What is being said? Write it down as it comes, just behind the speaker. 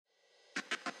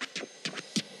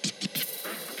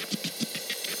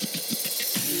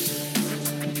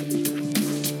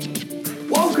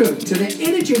Welcome to the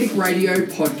Energetic Radio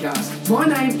Podcast. My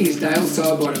name is Dale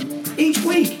Sidebottom. Each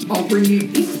week, I'll bring you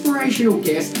inspirational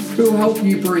guests who will help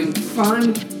you bring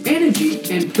fun, energy,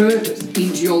 and purpose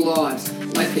into your lives.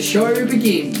 Let the show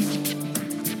begin.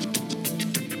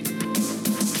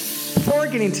 Before I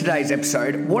get into today's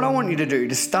episode, what I want you to do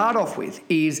to start off with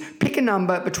is pick a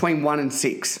number between 1 and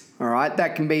 6. All right,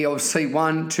 that can be obviously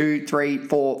 1, 2, 3,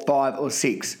 4, 5, or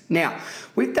 6. Now,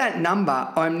 with that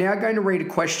number, I'm now going to read a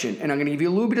question and I'm going to give you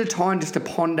a little bit of time just to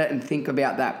ponder and think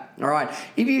about that. All right,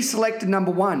 if you selected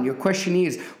number 1, your question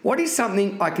is, what is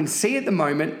something I can see at the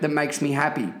moment that makes me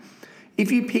happy?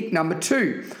 If you pick number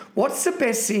 2, what's the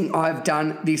best thing I've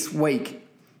done this week?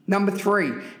 Number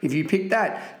 3, if you pick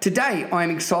that, today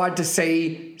I'm excited to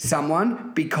see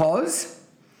someone because...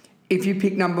 If you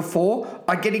pick number 4,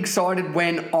 I get excited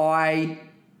when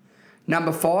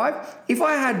Number 5, if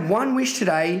I had one wish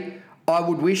today, I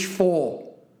would wish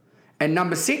for. And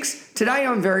number 6, today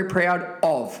I'm very proud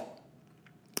of.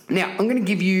 Now, I'm going to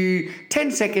give you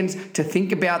 10 seconds to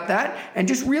think about that and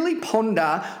just really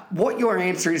ponder what your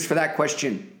answer is for that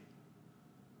question.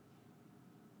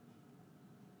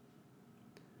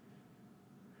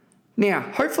 Now,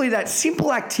 hopefully that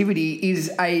simple activity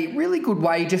is a really good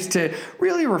way just to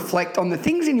really reflect on the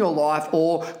things in your life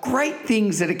or great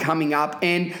things that are coming up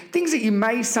and things that you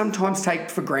may sometimes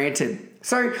take for granted.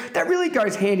 So that really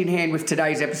goes hand in hand with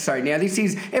today's episode. Now, this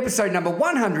is episode number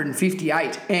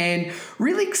 158 and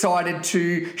really excited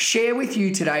to share with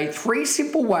you today 3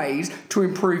 simple ways to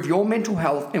improve your mental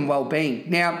health and well-being.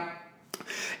 Now,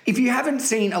 if you haven't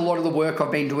seen a lot of the work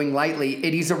I've been doing lately,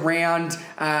 it is around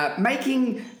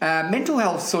making mental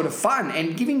health sort of fun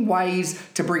and giving ways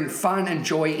to bring fun and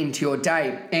joy into your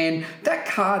day. And that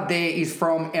card there is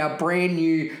from our brand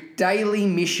new Daily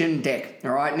Mission deck.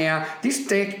 All right, now this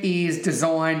deck is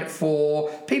designed for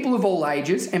people of all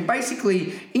ages, and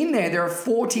basically in there are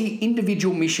 40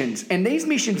 individual missions, and these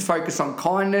missions focus on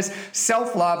kindness,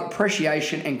 self-love,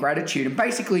 appreciation, and gratitude. And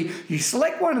basically, you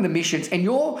select one of the missions, and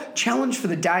your challenge for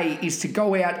the day is to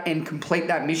go out and complete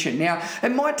that mission. Now,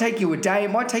 it might take you a day,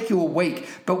 it might take you a week,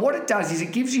 but what it does is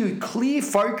it gives you a clear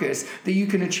focus that you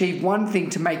can achieve one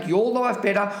thing to make your life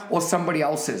better or somebody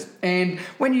else's. And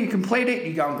when you complete it,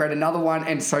 you go and grab another one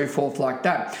and so forth like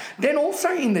that. Then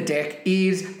also in the deck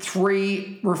is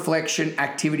 3 reflection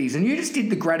activities, and you just did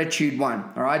the gratitude one.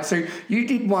 All right, so you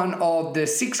did one of the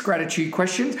 6 gratitude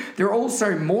questions. There are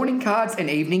also morning cards and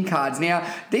evening cards. Now,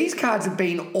 these cards have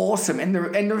been awesome, and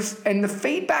the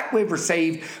feedback we've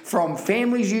received from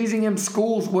families using them,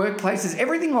 schools, workplaces,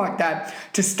 everything like that,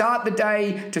 to start the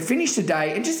day, to finish the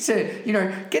day, and just to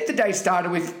get the day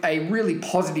started with a really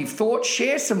positive thought,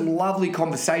 share some lovely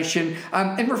conversation,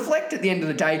 and reflect at the end of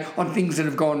the day on things that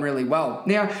have gone really well.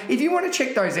 Now, if you want to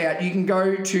check those out, you can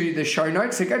go to the show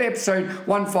notes. So go to episode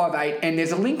 158, and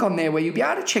there's a link on there where you'll be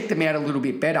able to check them out a little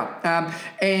bit better.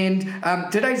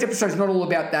 Today's episode is not all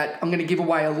about that. I'm going to give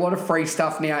away a lot of free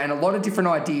stuff now and a lot of different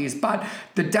ideas, but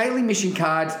the Daily Mission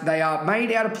cards, they are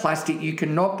made out of plastic. You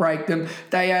cannot break them.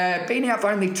 They have been out for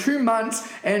only 2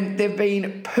 months, and they've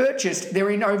been purchased. They're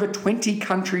in over 20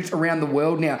 countries around the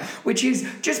world now, which is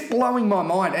just blowing my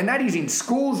mind. And that is in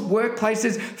schools,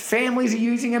 workplaces, families are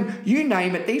using them, you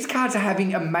name it. These cards are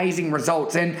having amazing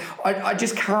results, and I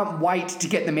just can't wait to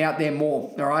get them out there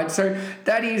more. All right, so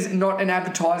that is not an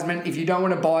advertisement. If you don't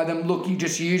want to buy them, look, you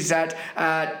just use that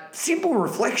simple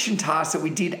reflection task that we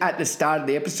did at the start of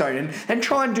the episode, and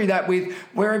try and do that with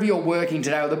wherever you're working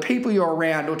today or the people you're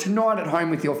around or tonight at home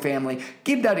with your family.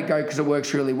 Give that a go because it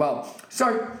works really well.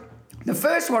 So the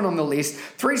first one on the list,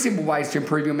 3 simple ways to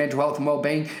improve your mental health and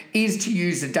well-being, is to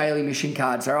use the Daily Mission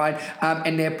cards, all right?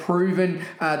 And they're proven.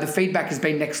 The feedback has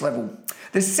been next level.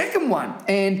 The second one,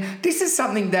 and this is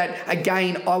something that,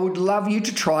 again, I would love you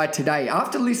to try today.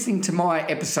 After listening to my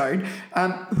episode,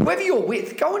 whoever you're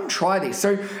with, go and try this.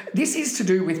 So this is to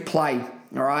do with play.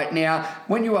 All right. Now,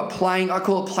 when you are playing, I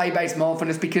call it play-based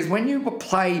mindfulness, because when you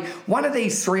play one of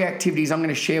these 3 activities I'm going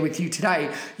to share with you today,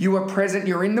 you are present,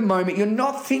 you're in the moment, you're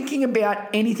not thinking about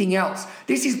anything else.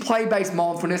 This is play-based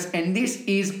mindfulness, and this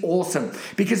is awesome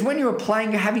because when you're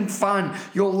playing, you're having fun,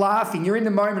 you're laughing, you're in the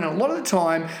moment. And a lot of the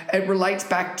time, it relates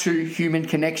back to human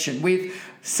connection with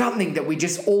something that we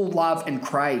just all love and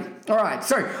crave. All right,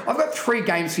 so I've got 3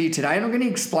 games for you today, and I'm going to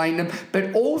explain them.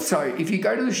 But also, if you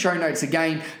go to the show notes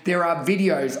again, there are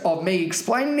videos of me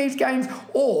explaining these games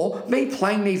or me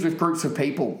playing these with groups of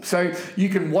people. So you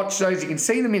can watch those, you can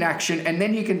see them in action, and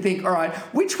then you can think, all right,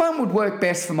 which one would work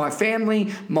best for my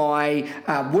family, my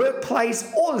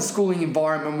workplace, or the schooling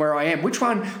environment where I am? Which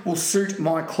one will suit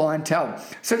my clientele?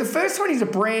 So the first one is a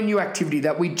brand new activity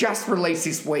that we just released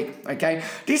this week, okay?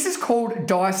 This is called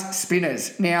dice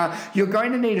spinners. Now, you're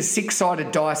going to need a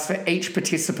 6-sided dice for each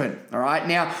participant, all right?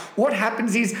 Now, what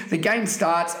happens is the game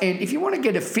starts, and if you want to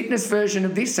get a fitness version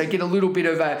of this, so get a little bit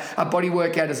of a body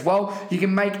workout as well, you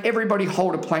can make everybody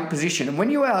hold a plank position. And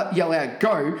when you yell out,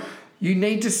 go, you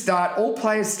need to all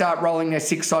players start rolling their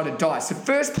 6-sided dice. The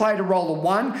first player to roll a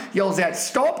 1 yells out,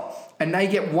 stop, and they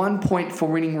get 1 point for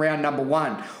winning round number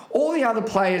 1. All the other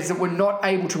players that were not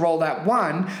able to roll that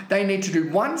 1, they need to do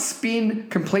 1 spin,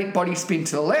 complete body spin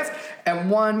to the left, and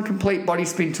 1 complete body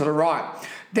spin to the right.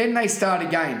 Then they start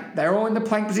again. They're all in the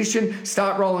plank position,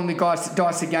 start rolling the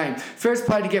dice again. First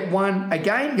player to get 1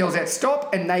 again yells out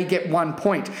stop, and they get 1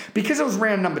 point. Because it was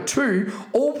round number 2,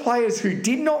 all players who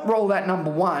did not roll that number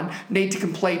 1 need to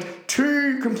complete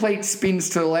 2 complete spins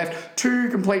to the left, 2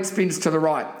 complete spins to the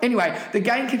right. Anyway, the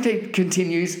game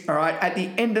continues, all right? At the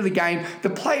end of the game, the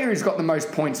player who's got the most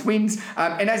points wins.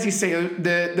 And as you see,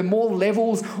 the more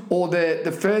levels or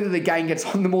the further the game gets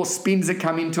on, the more spins that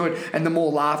come into it and the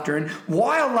more laughter. And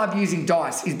why I love using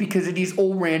dice is because it is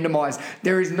all randomized.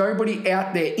 There is nobody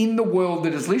out there in the world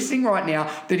that is listening right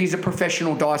now that is a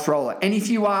professional dice roller. And if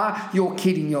you are, you're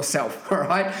kidding yourself, all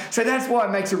right? So that's why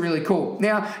it makes it really cool.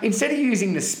 Now, instead of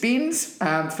using the spins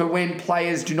for when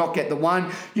players do not get the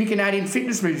 1, you can add in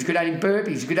fitness moves. You could add in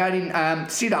burpees. You could add in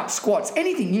sit-ups, squats,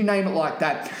 anything, you name it like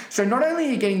that. So not only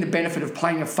are you getting the benefit of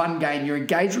playing a fun game, you're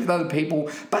engaged with other people,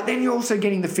 but then you're also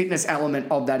getting the fitness element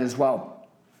of that as well.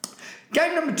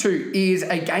 Game number 2 is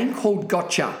a game called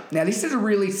Gotcha. Now, this is a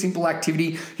really simple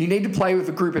activity. You need to play with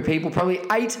a group of people, probably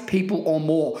 8 people or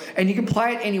more, and you can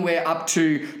play it anywhere up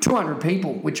to 200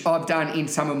 people, which I've done in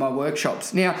some of my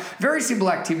workshops. Now, very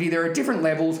simple activity. There are different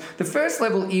levels. The first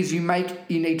level is you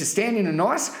need to stand in a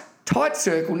nice tight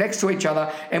circle next to each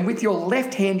other, and with your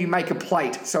left hand you make a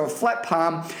plate, so a flat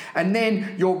palm, and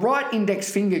then your right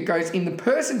index finger goes in the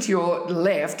person to your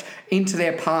left into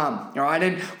their palm, all right?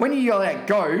 And when you yell out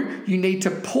go, you need to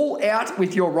pull out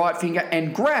with your right finger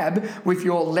and grab with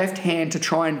your left hand to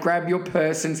try and grab your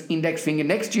person's index finger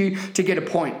next to you to get a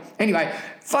point. Anyway,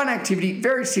 fun activity,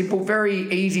 very simple,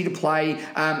 very easy to play.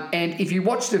 And if you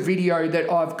watch the video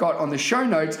that I've got on the show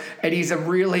notes, that is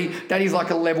like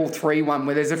a level 3 one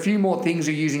where there's a few more things.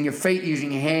 You're using your feet,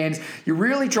 using your hands. You're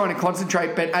really trying to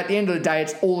concentrate, but at the end of the day,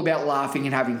 it's all about laughing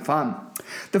and having fun.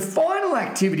 The final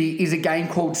activity is a game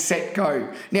called Set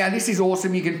Go. Now, this is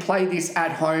awesome. You can play this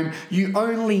at home. You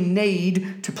only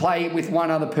need to play with one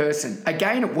other person.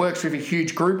 Again, it works with a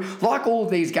huge group, like all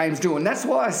of these games do. And that's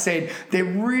why I said they're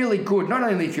really good. Not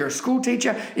only if you're a school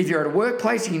teacher, if you're at a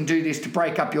workplace, you can do this to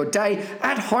break up your day.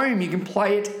 At home, you can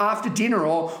play it after dinner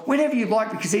or whenever you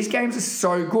like, because these games are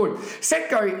so good.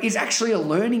 Set Go is actually a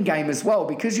learning game as well,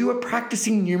 because you are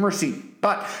practicing numeracy.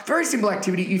 But very simple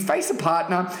activity. You face a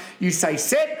partner, you say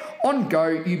set, on go,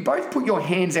 you both put your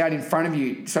hands out in front of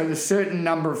you, so there's a certain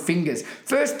number of fingers.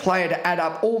 First player to add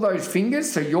up all those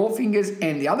fingers, so your fingers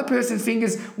and the other person's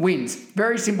fingers, wins.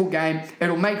 Very simple game.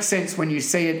 It'll make sense when you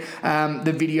see it,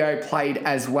 the video played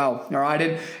as well. All right,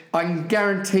 and I can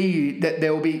guarantee you that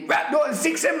there will be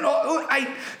 6, 7, 8.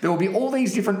 There will be all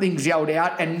these different things yelled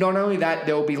out, and not only that,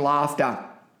 there will be laughter.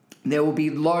 There will be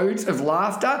loads of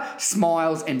laughter,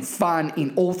 smiles, and fun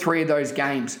in all 3 of those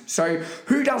games. So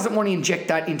who doesn't want to inject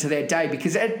that into their day?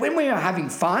 Because when we are having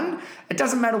fun, it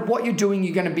doesn't matter what you're doing,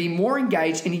 you're going to be more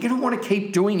engaged and you're going to want to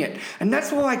keep doing it. And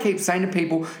that's why I keep saying to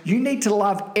people, you need to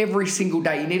love every single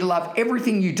day. You need to love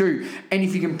everything you do. And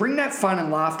if you can bring that fun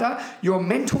and laughter, your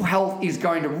mental health is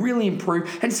going to really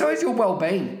improve, and so is your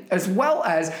well-being, as well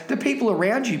as the people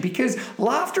around you, because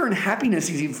laughter and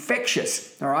happiness is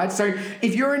infectious. All right. So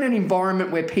if you're in an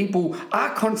environment where people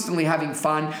are constantly having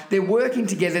fun, they're working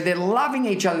together, they're loving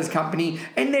each other's company,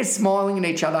 and they're smiling at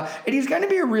each other, it is going to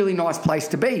be a really nice place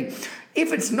to be.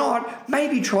 If it's not,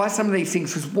 maybe try some of these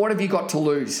things, because what have you got to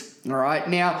lose? All right.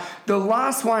 Now, the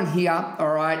last one here, all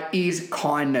right, is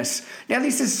kindness. Now,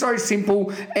 this is so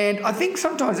simple, and I think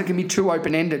sometimes it can be too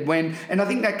open-ended and I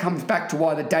think that comes back to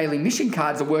why the daily mission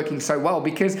cards are working so well,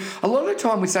 because a lot of the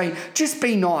time we say, just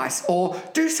be nice or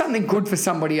do something good for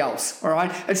somebody else. All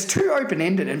right. It's too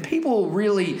open-ended and people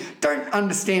really don't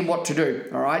understand what to do.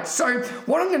 All right. So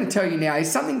what I'm going to tell you now is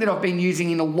something that I've been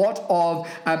using in a lot of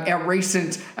our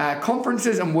recent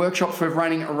conferences and workshops we're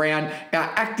running around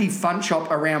our Active Fun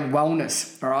Shop around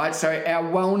wellness. All right. So our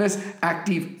Wellness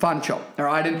Active Fun Shop. All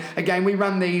right. And again, we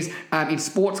run these in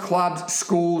sports clubs,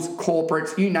 schools,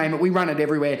 corporates, you name it. We run it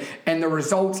everywhere and the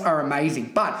results are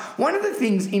amazing. But one of the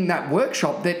things in that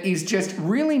workshop that is just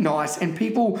really nice, and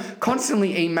people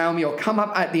constantly email me or come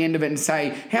up at the end of it and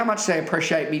say how much they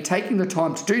appreciate me taking the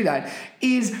time to do that,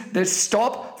 is the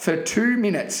stop for 2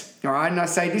 minutes. All right. And I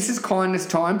say, this is kindness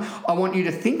time. I want you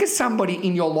to think of somebody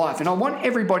in your life. And I want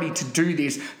everybody to do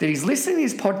this that is listening to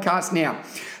this podcast now.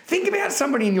 Think about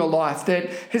somebody in your life that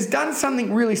has done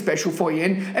something really special for you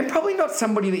and probably not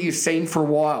somebody that you've seen for a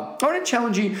while. I want to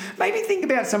challenge you, maybe think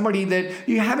about somebody that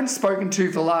you haven't spoken to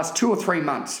for the last 2 or 3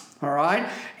 months. All right.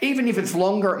 Even if it's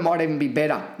longer, it might even be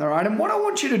better. All right. And what I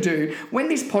want you to do when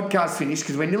this podcast finishes,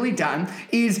 because we're nearly done,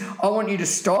 is I want you to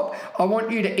stop. I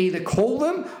want you to either call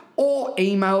them or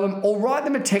email them or write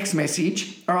them a text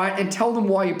message. All right. And tell them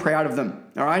why you're proud of them.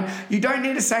 All right. You don't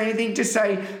need to say anything. Just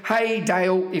say, hey,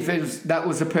 Dale, if that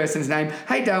was the person's name.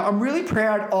 Hey, Dale, I'm really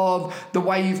proud of the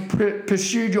way you've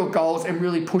pursued your goals and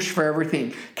really pushed for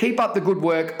everything. Keep up the good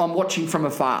work. I'm watching from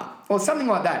afar. Or something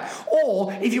like that.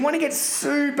 Or if you want to get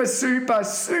super, super,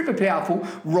 super powerful,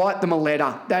 write them a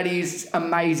letter. That is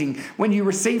amazing. When you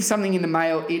receive something in the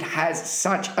mail, it has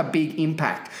such a big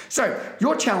impact. So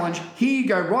your challenge, here you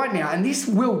go right now. And this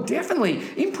will definitely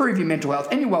improve your mental health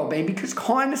and your well-being because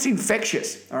kindness is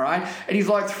infectious. All right. It is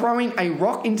like throwing a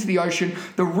rock into the ocean.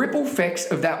 The ripple effects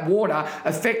of that water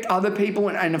affect other people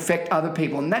and affect other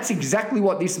people. And that's exactly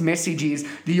what this message is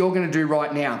that you're going to do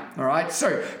right now. All right.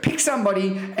 So pick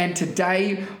somebody and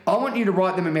today, I want you to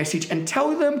write them a message and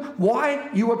tell them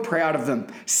why you are proud of them.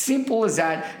 Simple as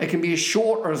that. It can be as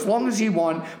short or as long as you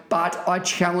want, but I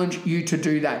challenge you to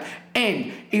do that.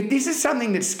 And if this is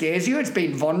something that scares you, it's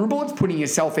being vulnerable, it's putting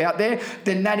yourself out there,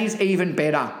 then that is even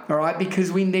better, all right?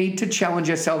 Because we need to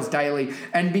challenge ourselves daily.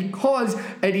 And because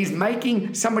it is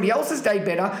making somebody else's day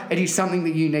better, it is something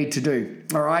that you need to do,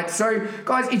 all right? So,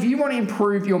 guys, if you want to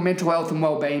improve your mental health and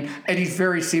well-being, it is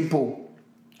very simple.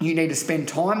 You need to spend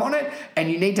time on it and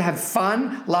you need to have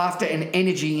fun, laughter, and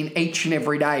energy in each and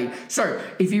every day. So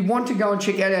if you want to go and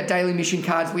check out our daily mission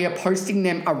cards, we are posting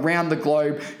them around the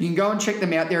globe. You can go and check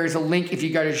them out. There is a link if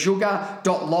you go to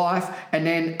sugar.life and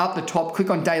then up the top,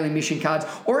 click on daily mission cards.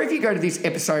 Or if you go to this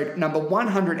episode, number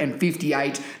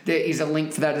 158, there is a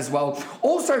link for that as well.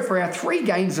 Also for our 3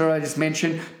 games that I just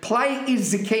mentioned, play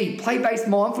is the key. Play-based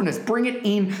mindfulness. Bring it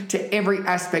in to every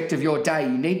aspect of your day.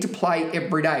 You need to play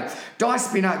every day. Dice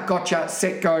Spinner, Gotcha,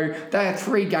 Set Go. They are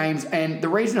 3 games, and the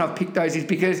reason I've picked those is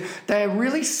because they are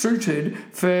really suited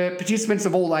for participants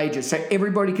of all ages, so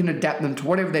everybody can adapt them to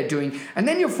whatever they're doing. And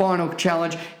then your final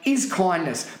challenge is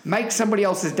kindness. Make somebody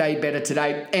else's day better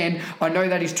today, and I know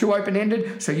that is too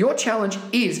open-ended, so your challenge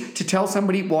is to tell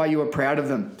somebody why you are proud of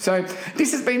them. So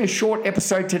this has been a short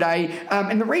episode today,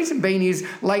 and the reason being is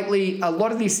lately a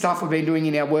lot of this stuff we've been doing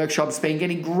in our workshops has been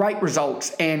getting great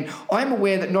results, and I'm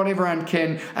aware that not everyone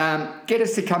can get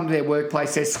us to come to their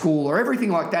workplace, their school, or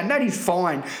everything like that, and that is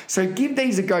fine. So give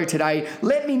these a go today.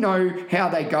 Let me know how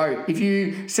they go. If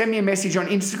you send me a message on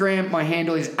Instagram, my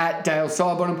handle is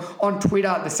 @DaleSidebottom. On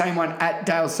Twitter, the same one,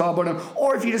 @DaleSidebottom.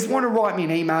 Or if you just want to write me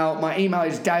an email, my email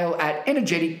is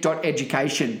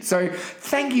dale@energetic.education. So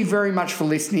thank you very much for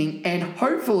listening, and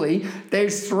hopefully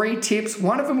there's 3 tips.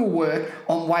 One of them will work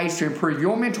on ways to improve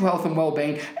your mental health and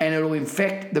well-being, and it'll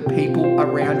infect the people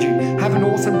around you. Have an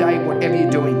awesome day, whatever you're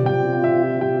doing.